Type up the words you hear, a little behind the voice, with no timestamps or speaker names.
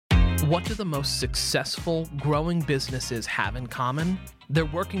What do the most successful, growing businesses have in common? They're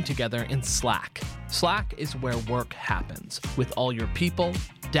working together in Slack. Slack is where work happens, with all your people,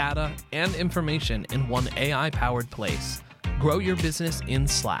 data, and information in one AI-powered place. Grow your business in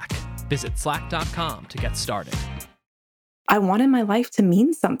Slack. Visit slack.com to get started. I wanted my life to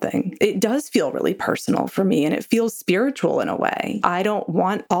mean something. It does feel really personal for me, and it feels spiritual in a way. I don't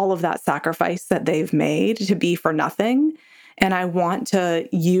want all of that sacrifice that they've made to be for nothing. And I want to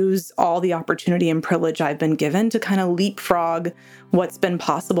use all the opportunity and privilege I've been given to kind of leapfrog what's been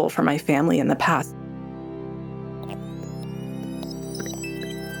possible for my family in the past.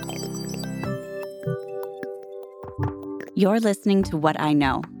 You're listening to What I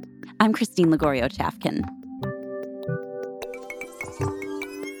Know. I'm Christine Lagorio-Chafkin.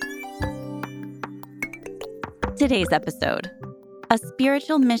 Today's episode, a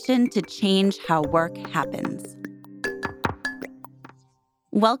spiritual mission to change how work happens.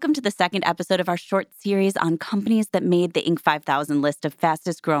 Welcome to the second episode of our short series on companies that made the Inc. 5000 list of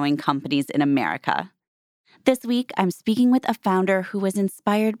fastest growing companies in America. This week, I'm speaking with a founder who was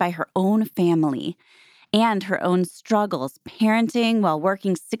inspired by her own family and her own struggles parenting while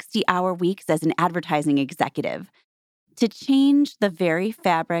working 60-hour weeks as an advertising executive to change the very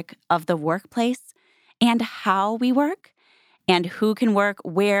fabric of the workplace and how we work and who can work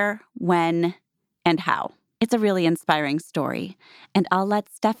where, when, and how. It's a really inspiring story, and I'll let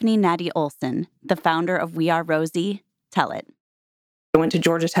Stephanie Natty Olson, the founder of We Are Rosie, tell it. I went to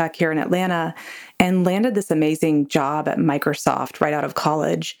Georgia Tech here in Atlanta and landed this amazing job at Microsoft right out of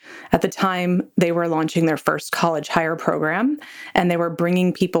college. At the time, they were launching their first college hire program, and they were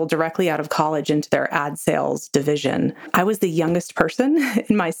bringing people directly out of college into their ad sales division. I was the youngest person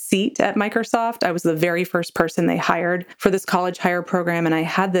in my seat at Microsoft. I was the very first person they hired for this college hire program, and I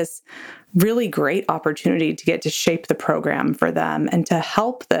had this really great opportunity to get to shape the program for them and to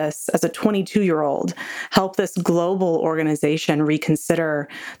help this, as a 22-year-old, help this global organization reconsider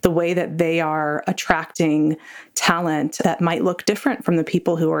the way that they are attracting talent that might look different from the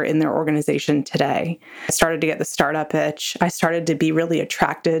people who are in their organization today. I started to get the startup itch. I started to be really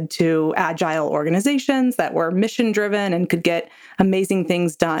attracted to agile organizations that were mission-driven and could get amazing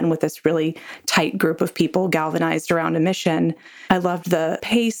things done with this really tight group of people galvanized around a mission. I loved the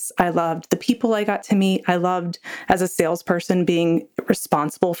pace. I loved the people I got to meet. I loved, as a salesperson, being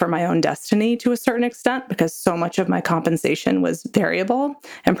responsible for my own destiny to a certain extent because so much of my compensation was variable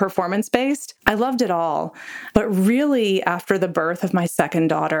and performance-based. I loved it all. But really, after the birth of my second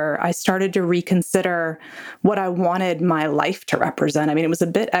daughter, I started to reconsider what I wanted my life to represent. I mean, it was a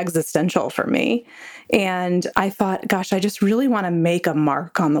bit existential for me. And I thought, gosh, I just really want to make a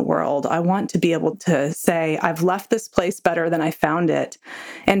mark on the world. I want to be able to say, I've left this place better than I found it.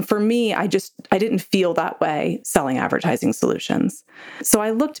 And for me, I didn't feel that way selling advertising solutions. So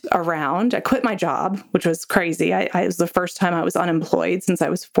I looked around. I quit my job, which was crazy. It was the first time I was unemployed since I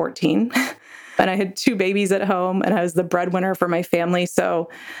was 14. And I had 2 babies at home, and I was the breadwinner for my family. So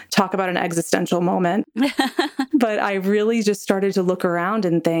talk about an existential moment. But I really just started to look around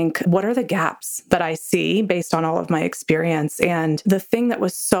and think, what are the gaps that I see based on all of my experience? And the thing that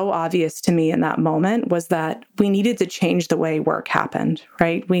was so obvious to me in that moment was that we needed to change the way work happened,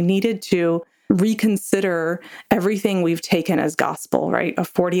 right? We needed to reconsider everything we've taken as gospel, right? A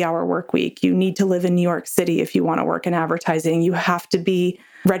 40-hour work week. You need to live in New York City if you want to work in advertising. You have to be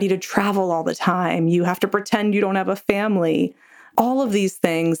ready to travel all the time. You have to pretend you don't have a family. All of these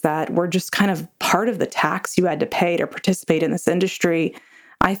things that were just kind of part of the tax you had to pay to participate in this industry,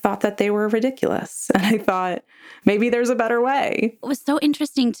 I thought that they were ridiculous. And I thought, maybe there's a better way. What was so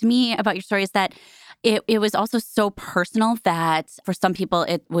interesting to me about your story is that it was also so personal that for some people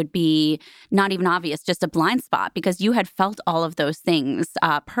it would be not even obvious, just a blind spot, because you had felt all of those things.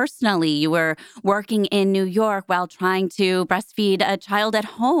 Personally, you were working in New York while trying to breastfeed a child at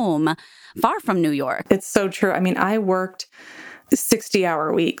home, far from New York. It's so true. I mean, I worked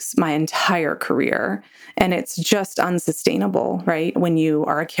 60-hour weeks my entire career, and it's just unsustainable, right? When you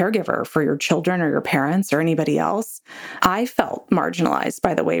are a caregiver for your children or your parents or anybody else, I felt marginalized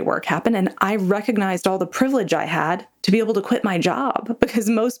by the way work happened, and I recognized all the privilege I had to be able to quit my job because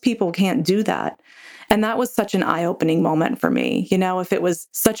most people can't do that. And that was such an eye-opening moment for me. You know, if it was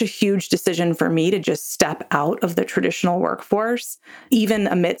such a huge decision for me to just step out of the traditional workforce, even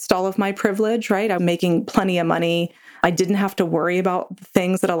amidst all of my privilege, right? I'm making plenty of money. I didn't have to worry about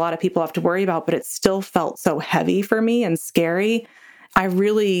things that a lot of people have to worry about, but it still felt so heavy for me and scary. I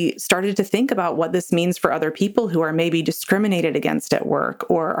really started to think about what this means for other people who are maybe discriminated against at work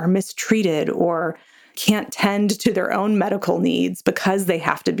or are mistreated or can't tend to their own medical needs because they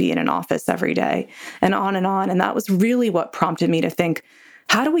have to be in an office every day, and on and on. And that was really what prompted me to think,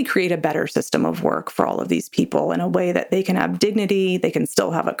 how do we create a better system of work for all of these people in a way that they can have dignity, they can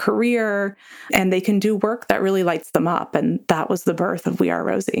still have a career, and they can do work that really lights them up? And that was the birth of We Are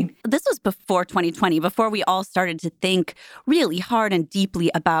Rosie. This was before 2020, before we all started to think really hard and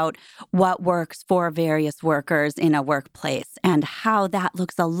deeply about what works for various workers in a workplace and how that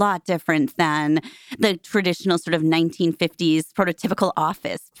looks a lot different than the traditional sort of 1950s prototypical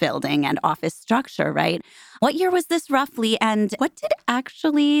office building and office structure, right? What year was this roughly, and what did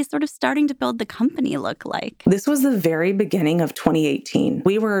actually sort of starting to build the company look like? This was the very beginning of 2018.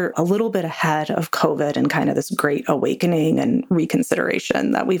 We were a little bit ahead of COVID and kind of this great awakening and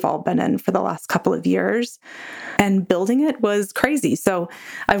reconsideration that we've all been in for the last couple of years. And building it was crazy. So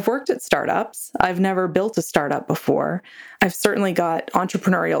I've worked at startups. I've never built a startup before. I've certainly got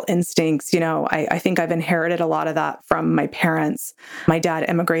entrepreneurial instincts. I think I've inherited a lot of that from my parents. My dad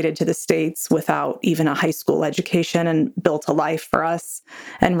immigrated to the States without even a high school education and built a life for us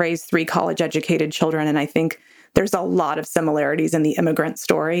and raised 3 college-educated children. And I think there's a lot of similarities in the immigrant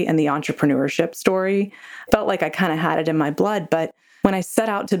story and the entrepreneurship story. Felt like I kind of had it in my blood. But when I set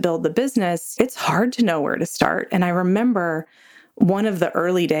out to build the business, it's hard to know where to start. And I remember one of the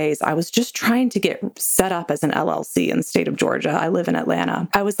early days, I was just trying to get set up as an LLC in the state of Georgia. I live in Atlanta.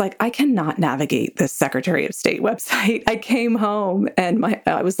 I was like, I cannot navigate this Secretary of State website. I came home and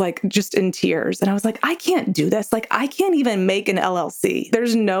I was like just in tears. And I was like, I can't do this. Like, I can't even make an LLC.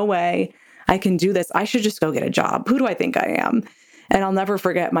 There's no way I can do this. I should just go get a job. Who do I think I am? And I'll never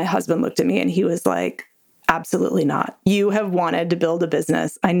forget, my husband looked at me and he was like, absolutely not. You have wanted to build a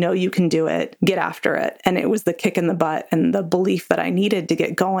business. I know you can do it. Get after it. And it was the kick in the butt and the belief that I needed to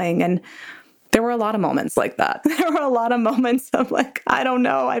get going. And there were a lot of moments like that. There were a lot of moments of like, I don't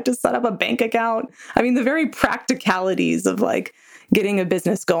know, I have to set up a bank account. I mean, the very practicalities of like getting a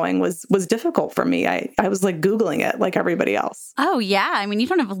business going was difficult for me. I was like Googling it like everybody else. Oh, yeah. I mean, you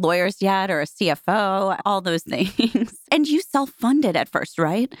don't have lawyers yet or a CFO, all those things. And you self-funded at first,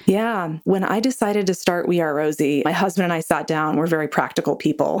 right? Yeah. When I decided to start We Are Rosie, my husband and I sat down. We're very practical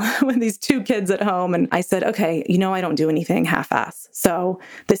people with these 2 kids at home. And I said, okay, I don't do anything half-ass. So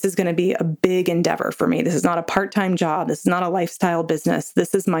this is going to be a big endeavor for me. This is not a part-time job. This is not a lifestyle business.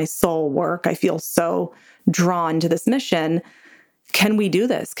 This is my soul work. I feel so drawn to this mission. Can we do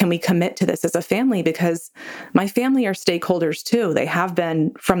this? Can we commit to this as a family? Because my family are stakeholders too. They have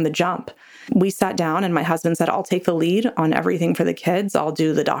been from the jump. We sat down and my husband said, I'll take the lead on everything for the kids. I'll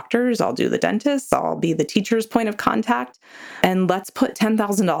do the doctors. I'll do the dentists. I'll be the teacher's point of contact. And let's put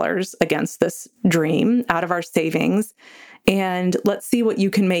 $10,000 against this dream out of our savings. And let's see what you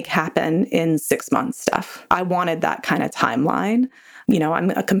can make happen in 6 months, Steph. I wanted that kind of timeline. I'm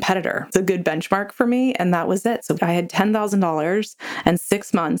a competitor. It's a good benchmark for me. And that was it. So I had $10,000 and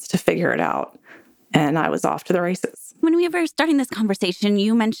 6 months to figure it out. And I was off to the races. When we were starting this conversation,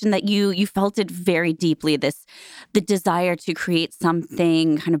 you mentioned that you felt it very deeply, the desire to create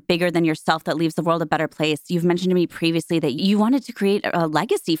something kind of bigger than yourself that leaves the world a better place. You've mentioned to me previously that you wanted to create a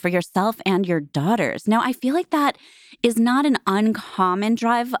legacy for yourself and your daughters. Now, I feel like that is not an uncommon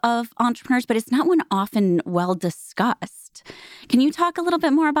drive of entrepreneurs, but it's not one often well discussed. Can you talk a little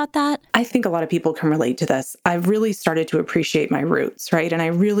bit more about that? I think a lot of people can relate to this. I've really started to appreciate my roots, right? And I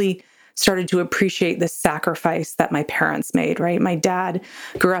really started to appreciate the sacrifice that my parents made, right? My dad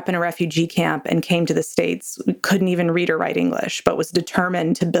grew up in a refugee camp and came to the States, couldn't even read or write English, but was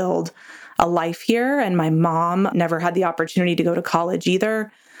determined to build a life here. And my mom never had the opportunity to go to college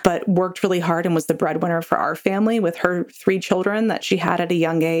either, but worked really hard and was the breadwinner for our family with her 3 children that she had at a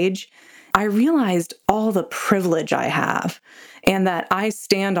young age. I realized all the privilege I have and that I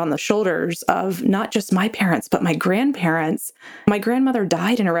stand on the shoulders of not just my parents, but my grandparents. My grandmother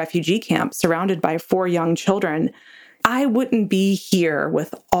died in a refugee camp surrounded by 4 young children. I wouldn't be here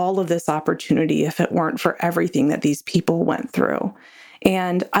with all of this opportunity if it weren't for everything that these people went through.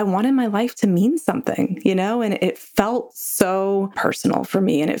 And I wanted my life to mean something, and it felt so personal for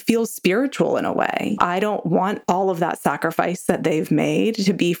me and it feels spiritual in a way. I don't want all of that sacrifice that they've made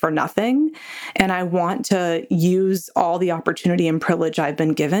to be for nothing. And I want to use all the opportunity and privilege I've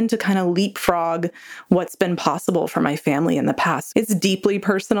been given to kind of leapfrog what's been possible for my family in the past. It's deeply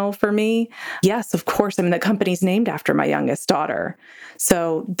personal for me. Yes, of course. I mean, the company's named after my youngest daughter.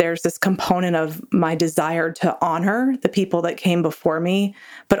 So there's this component of my desire to honor the people that came before me,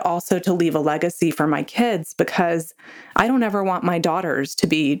 but also to leave a legacy for my kids, because I don't ever want my daughters to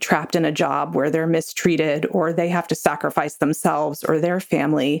be trapped in a job where they're mistreated or they have to sacrifice themselves or their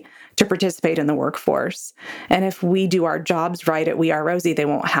family to participate in the workforce. And if we do our jobs right at We Are Rosie, they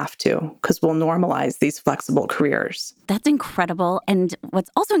won't have to, because we'll normalize these flexible careers. That's incredible. And what's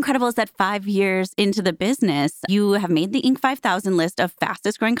also incredible is that 5 years into the business, you have made the Inc. 5000 list of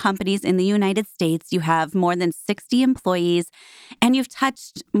fastest growing companies in the United States. You have more than 60 employees, and you've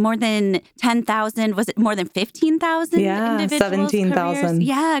touched more than 10,000, was it more than 15,000? Yeah, 17,000.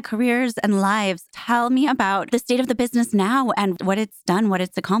 Yeah, careers and lives. Tell me about the state of the business now and what it's done, what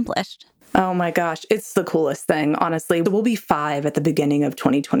it's accomplished. Oh my gosh, it's the coolest thing, honestly. We'll be 5 at the beginning of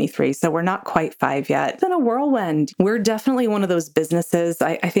 2023, so we're not quite 5 yet. It's been a whirlwind. We're definitely one of those businesses.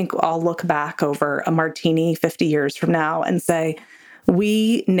 I think I'll look back over a martini 50 years from now and say,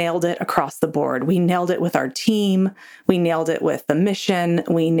 we nailed it across the board. We nailed it with our team. We nailed it with the mission.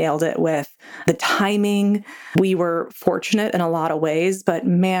 We nailed it with the timing. We were fortunate in a lot of ways, but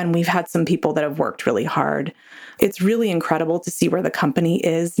man, we've had some people that have worked really hard. It's really incredible to see where the company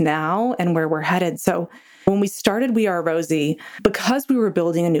is now and where we're headed. So when we started We Are Rosie, because we were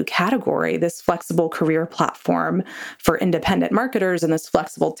building a new category, this flexible career platform for independent marketers and this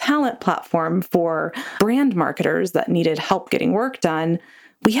flexible talent platform for brand marketers that needed help getting work done,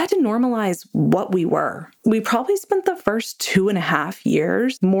 we had to normalize what we were. We probably spent the first 2.5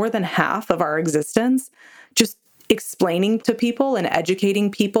 years, more than half of our existence, just explaining to people and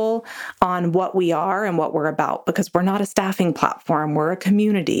educating people on what we are and what we're about, because we're not a staffing platform. We're a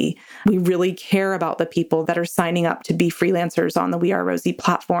community. We really care about the people that are signing up to be freelancers on the We Are Rosie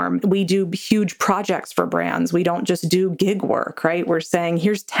platform. We do huge projects for brands. We don't just do gig work, right? We're saying,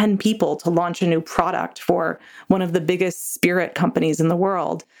 here's 10 people to launch a new product for one of the biggest spirit companies in the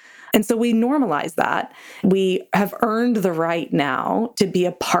world. And so we normalize that. We have earned the right now to be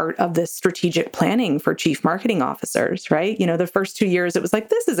a part of this strategic planning for chief marketing officers, right? You know, the first 2 years, it was like,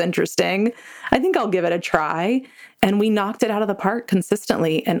 this is interesting. I think I'll give it a try. And we knocked it out of the park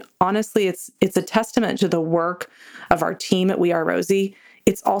consistently. And honestly, it's a testament to the work of our team at We Are Rosie.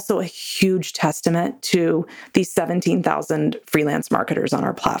 It's also a huge testament to these 17,000 freelance marketers on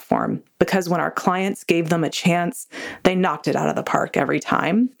our platform, because when our clients gave them a chance, they knocked it out of the park every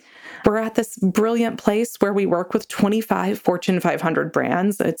time. We're at this brilliant place where we work with 25 Fortune 500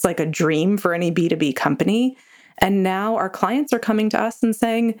 brands. It's like a dream for any B2B company. And now our clients are coming to us and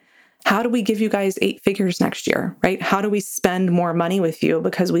saying, how do we give you guys 8 figures next year, right? How do we spend more money with you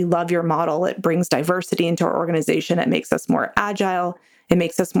because we love your model? It brings diversity into our organization. It makes us more agile. It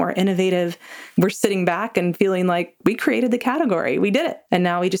makes us more innovative. We're sitting back and feeling like we created the category. We did it. And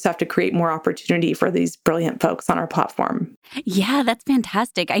now we just have to create more opportunity for these brilliant folks on our platform. Yeah, that's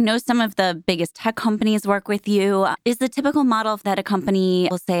fantastic. I know some of the biggest tech companies work with you. Is the typical model that a company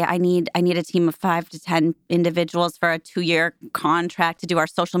will say, I need a team of 5 to 10 individuals for a 2-year contract to do our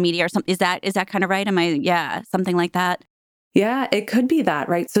social media or something? Is that kind of right? Something like that? Yeah, it could be that,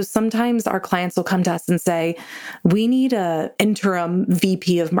 right? So sometimes our clients will come to us and say, we need an interim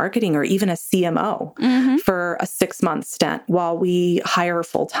VP of marketing or even a CMO for a 6-month stint while we hire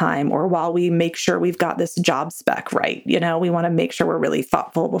full-time or while we make sure we've got this job spec right. You know, we want to make sure we're really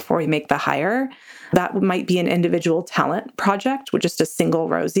thoughtful before we make the hire. That might be an individual talent project with just a single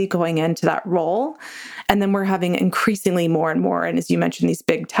Rosie going into that role. And then we're having increasingly more and more. And as you mentioned, these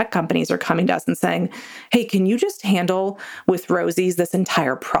big tech companies are coming to us and saying, hey, can you just handle with Rosies this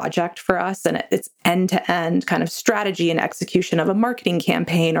entire project for us? And it's end-to-end kind of strategy and execution of a marketing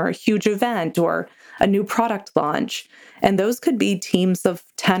campaign or a huge event or a new product launch. And those could be teams of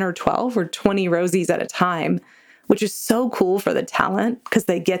 10 or 12 or 20 Rosies at a time, which is so cool for the talent because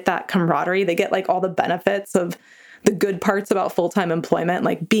they get that camaraderie. They get like all the benefits of the good parts about full-time employment,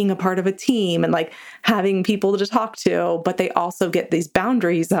 like being a part of a team and like having people to talk to, but they also get these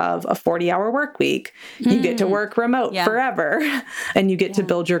boundaries of a 40-hour work week. You get to work remote forever and you get to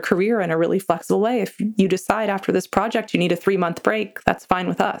build your career in a really flexible way. If you decide after this project you need a 3-month break, that's fine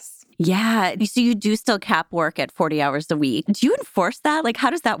with us. Yeah. So you do still cap work at 40 hours a week. Do you enforce that? Like,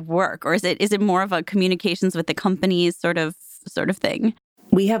 how does that work? Or is it more of a communications with the companies sort of thing?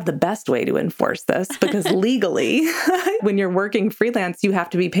 We have the best way to enforce this because legally, when you're working freelance, you have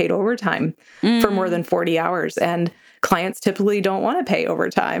to be paid overtime for more than 40 hours. And clients typically don't want to pay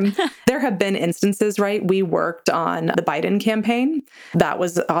overtime. There have been instances, right? We worked on the Biden campaign. That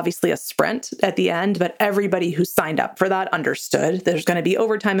was obviously a sprint at the end, but everybody who signed up for that understood there's going to be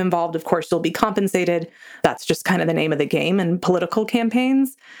overtime involved. Of course, you'll be compensated. That's just kind of the name of the game in political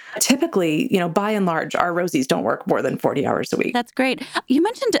campaigns. Typically, by and large, our Rosies don't work more than 40 hours a week. That's great. You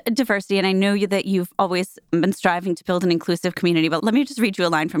mentioned diversity, and I know that you've always been striving to build an inclusive community, but let me just read you a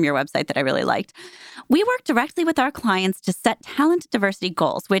line from your website that I really liked. We work directly with our clients clients to set talent diversity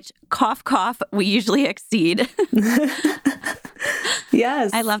goals, which, cough, cough, we usually exceed.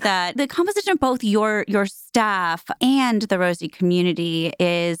 Yes. I love that. The composition of both your staff and the Rosie community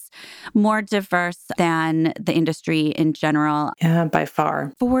is more diverse than the industry in general. Yeah, by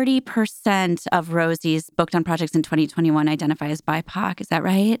far. 40% of Rosie's booked on projects in 2021 identify as BIPOC. Is that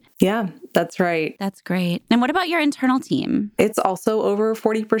right? Yeah, that's right. That's great. And what about your internal team? It's also over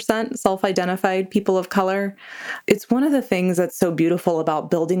 40% self-identified people of color. It's one of the things that's so beautiful about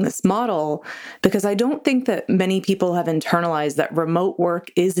building this model, because I don't think that many people have internalized that remote work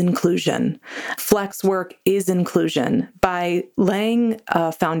is inclusion. Flex work is inclusion. By laying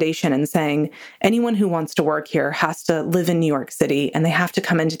a foundation and saying anyone who wants to work here has to live in New York City and they have to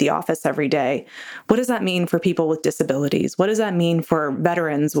come into the office every day. What does that mean for people with disabilities? What does that mean for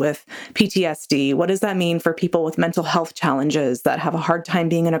veterans with PTSD? What does that mean for people with mental health challenges that have a hard time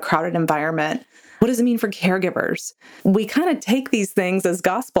being in a crowded environment? What does it mean for caregivers? We kind of take these things as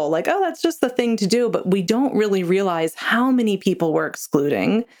gospel, like, oh, that's just the thing to do, but we don't really realize how many people we're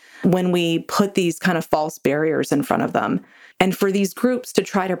excluding when we put these kind of false barriers in front of them. And for these groups to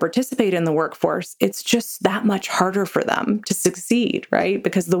try to participate in the workforce, it's just that much harder for them to succeed, right?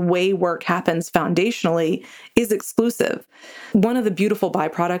 Because the way work happens foundationally is exclusive. One of the beautiful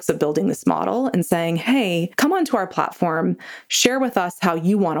byproducts of building this model and saying, hey, come onto our platform, share with us how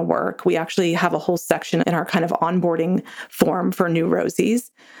you want to work. We actually have a whole section in our kind of onboarding form for new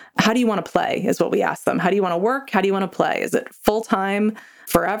Rosies. How do you want to play is what we ask them. How do you want to work? How do you want to play? Is it full-time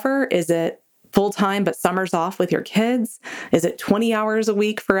forever? Is it full-time but summers off with your kids? Is it 20 hours a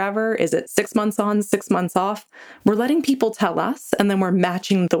week forever? Is it 6 months on, 6 months off? We're letting people tell us, and then we're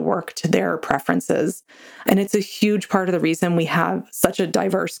matching the work to their preferences. And it's a huge part of the reason we have such a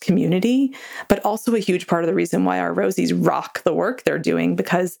diverse community, but also a huge part of the reason why our Rosies rock the work they're doing,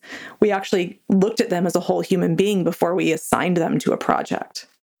 because we actually looked at them as a whole human being before we assigned them to a project.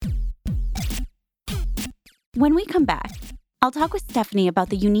 When we come back, I'll talk with Stephanie about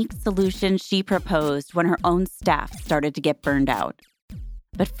the unique solution she proposed when her own staff started to get burned out.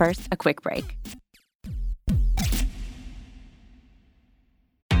 But first, a quick break.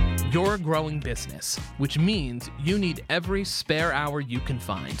 You're a growing business, which means you need every spare hour you can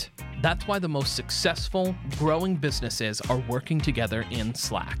find. That's why the most successful, growing businesses are working together in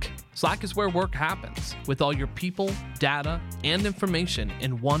Slack. Slack is where work happens, with all your people, data, and information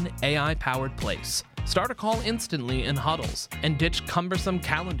in one AI-powered place. Start a call instantly in huddles and ditch cumbersome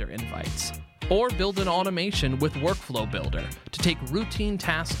calendar invites. Or build an automation with Workflow Builder to take routine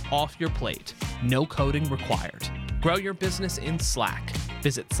tasks off your plate. No coding required. Grow your business in Slack.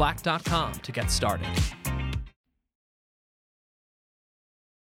 Visit slack.com to get started.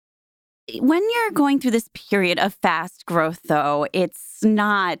 When you're going through this period of fast growth, though, it's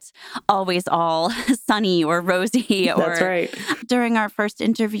not always all sunny or rosy. That's right. During our first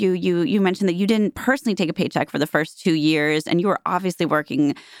interview, you mentioned that you didn't personally take a paycheck for the first 2 years, and you were obviously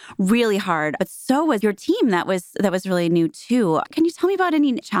working really hard. But so was your team. That was really new too. Can you tell me about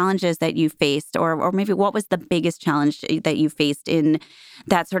any challenges that you faced, or maybe what was the biggest challenge that you faced in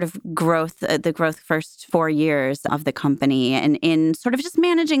that sort of growth, the growth first 4 years of the company, and in sort of just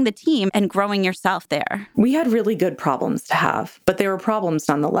managing the team and growing yourself there? We had really good problems to have, but they were problems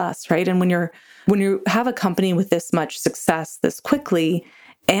nonetheless, right? And when you have a company with this much success this quickly,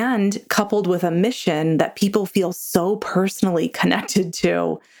 and coupled with a mission that people feel so personally connected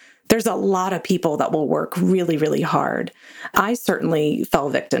to, there's a lot of people that will work really, really hard. I certainly fell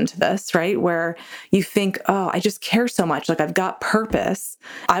victim to this, right? Where you think, oh, I just care so much. Like, I've got purpose.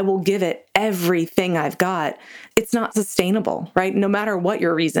 I will give it everything I've got. It's not sustainable, right? No matter what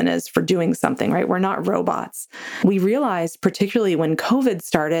your reason is for doing something, right? We're not robots. We realized, particularly when COVID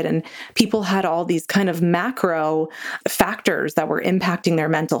started and people had all these kind of macro factors that were impacting their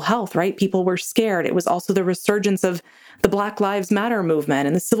mental health, right? People were scared. It was also the resurgence of the Black Lives Matter movement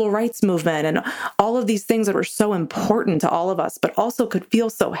and the civil rights movement and all of these things that were so important to all of us, but also could feel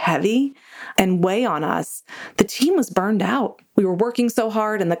so heavy and weigh on us. The team was burned out. We were working so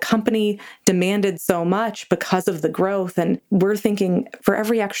hard and the company demanded so much because of the growth. And we're thinking, for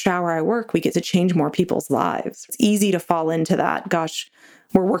every extra hour I work, we get to change more people's lives. It's easy to fall into that, gosh,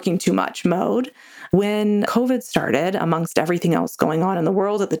 we're working too much mode. When COVID started, amongst everything else going on in the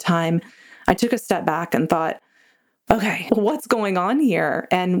world at the time, I took a step back and thought, okay, what's going on here?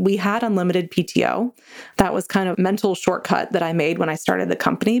 And we had unlimited PTO. That was kind of a mental shortcut that I made when I started the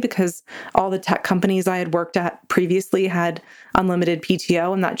company, because all the tech companies I had worked at previously had unlimited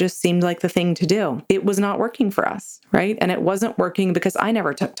PTO, and that just seemed like the thing to do. It was not working for us, right? And it wasn't working because I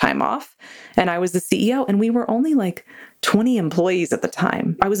never took time off, and I was the CEO, and we were only like 20 employees at the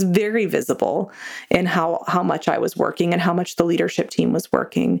time. I was very visible in how much I was working and how much the leadership team was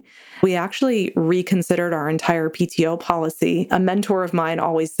working. We actually reconsidered our entire PTO policy. A mentor of mine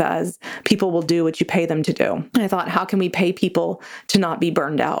always says, people will do what you pay them to do. And I thought, how can we pay people to not be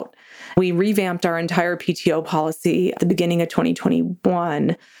burned out? We revamped our entire PTO policy at the beginning of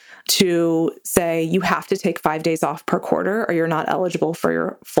 2021 to say you have to take 5 days off per quarter or you're not eligible for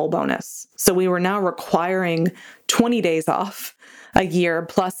your full bonus. So we were now requiring 20 days off a year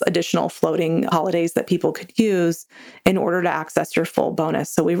plus additional floating holidays that people could use in order to access your full bonus.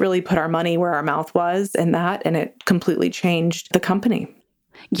 So we really put our money where our mouth was in that, and it completely changed the company.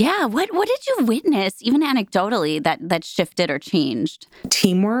 Yeah. What did you witness, even anecdotally, that shifted or changed?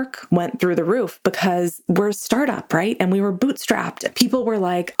 Teamwork went through the roof because we're a startup, right? And we were bootstrapped. People were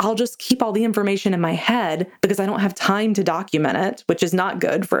like, I'll just keep all the information in my head because I don't have time to document it, which is not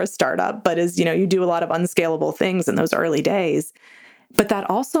good for a startup, but is, you do a lot of unscalable things in those early days. But that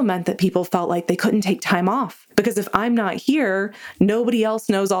also meant that people felt like they couldn't take time off because if I'm not here, nobody else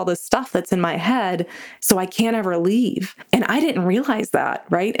knows all this stuff that's in my head, so I can't ever leave. And I didn't realize that,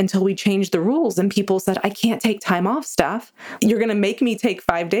 right? Until we changed the rules and people said, I can't take time off, Steph. You're going to make me take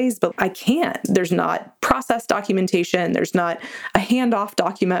 5 days, but I can't. There's not process documentation. There's not a handoff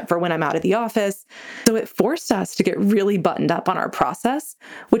document for when I'm out of the office. So it forced us to get really buttoned up on our process,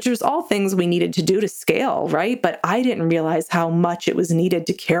 which was all things we needed to do to scale, right? But I didn't realize how much it was needed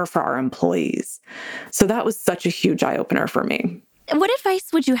to care for our employees. So that was such a huge eye-opener for me. What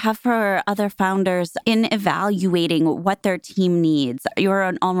advice would you have for other founders in evaluating what their team needs? You're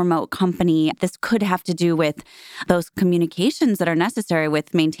an all-remote company. This could have to do with those communications that are necessary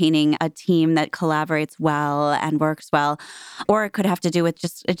with maintaining a team that collaborates well and works well. Or it could have to do with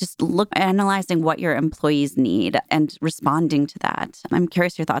just analyzing what your employees need and responding to that. I'm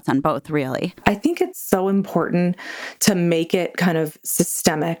curious your thoughts on both, really. I think it's so important to make it kind of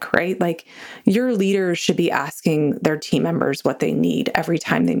systemic, right? Like your leaders should be asking their team members what they need every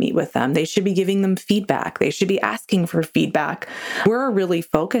time they meet with them. They should be giving them feedback. They should be asking for feedback. We're really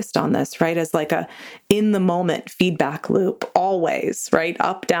focused on this, right? As like a in the moment feedback loop, always, right?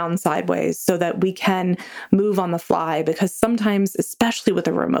 Up, down, sideways, so that we can move on the fly. Because sometimes, especially with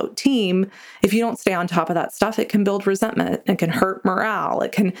a remote team, if you don't stay on top of that stuff, it can build resentment. It can hurt morale.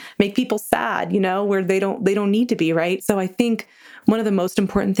 It can make people sad, where they don't need to be, right? So I think one of the most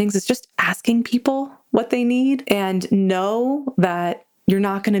important things is just asking people what they need and know that you're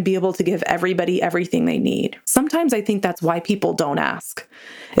not going to be able to give everybody everything they need. Sometimes I think that's why people don't ask,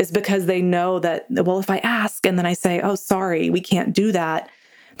 is because they know that, well, if I ask and then I say, oh, sorry, we can't do that,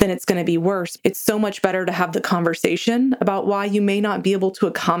 then it's going to be worse. It's so much better to have the conversation about why you may not be able to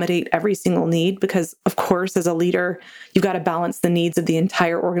accommodate every single need, because of course, as a leader, you've got to balance the needs of the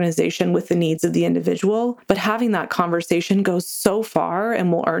entire organization with the needs of the individual. But having that conversation goes so far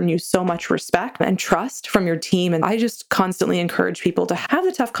and will earn you so much respect and trust from your team. And I just constantly encourage people to have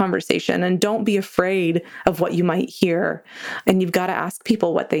the tough conversation and don't be afraid of what you might hear. And you've got to ask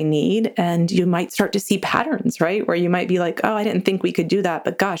people what they need. And you might start to see patterns, right? Where you might be like, oh, I didn't think we could do that,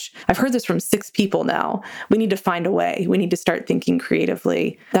 but gosh, I've heard this from 6 people now. We need to find a way. We need to start thinking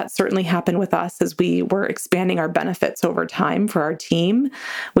creatively. That certainly happened with us as we were expanding our benefits over time for our team.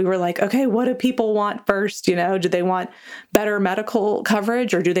 We were like, okay, what do people want first? Do they want better medical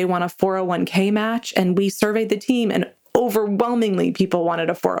coverage or do they want a 401k match? And we surveyed the team and overwhelmingly people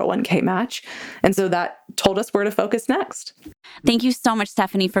wanted a 401k match. And so that told us where to focus next. Thank you so much,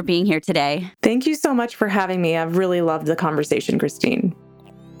 Stephanie, for being here today. Thank you so much for having me. I've really loved the conversation, Christine.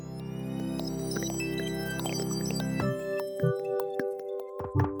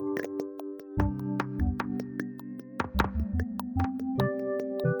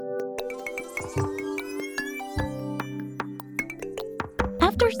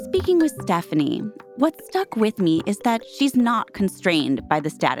 After speaking with Stephanie, what stuck with me is that she's not constrained by the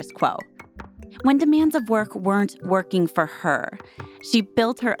status quo. When demands of work weren't working for her, she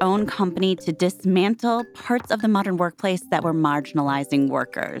built her own company to dismantle parts of the modern workplace that were marginalizing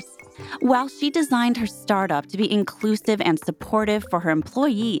workers. While she designed her startup to be inclusive and supportive for her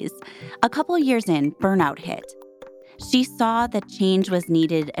employees, a couple years in, burnout hit. She saw that change was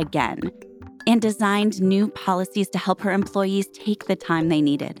needed again and designed new policies to help her employees take the time they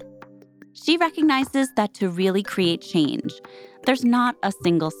needed. She recognizes that to really create change, there's not a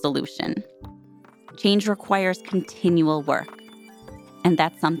single solution. Change requires continual work, and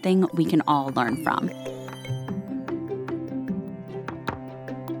that's something we can all learn from.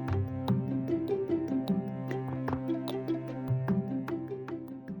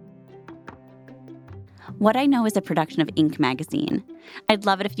 What I Know is a production of Inc. magazine. I'd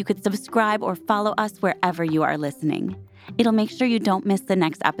love it if you could subscribe or follow us wherever you are listening. It'll make sure you don't miss the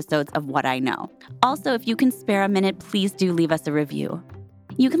next episodes of What I Know. Also, if you can spare a minute, please do leave us a review.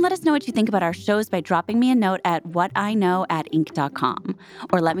 You can let us know what you think about our shows by dropping me a note at whatiknow@inc.com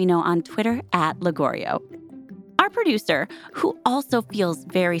or let me know on Twitter @Lagorio. Our producer, who also feels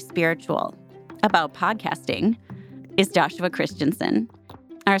very spiritual about podcasting, is Joshua Christensen.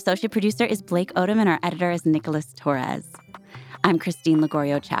 Our associate producer is Blake Odom, and our editor is Nicholas Torres. I'm Christine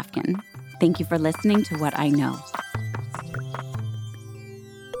Lagorio Chafkin. Thank you for listening to What I Know.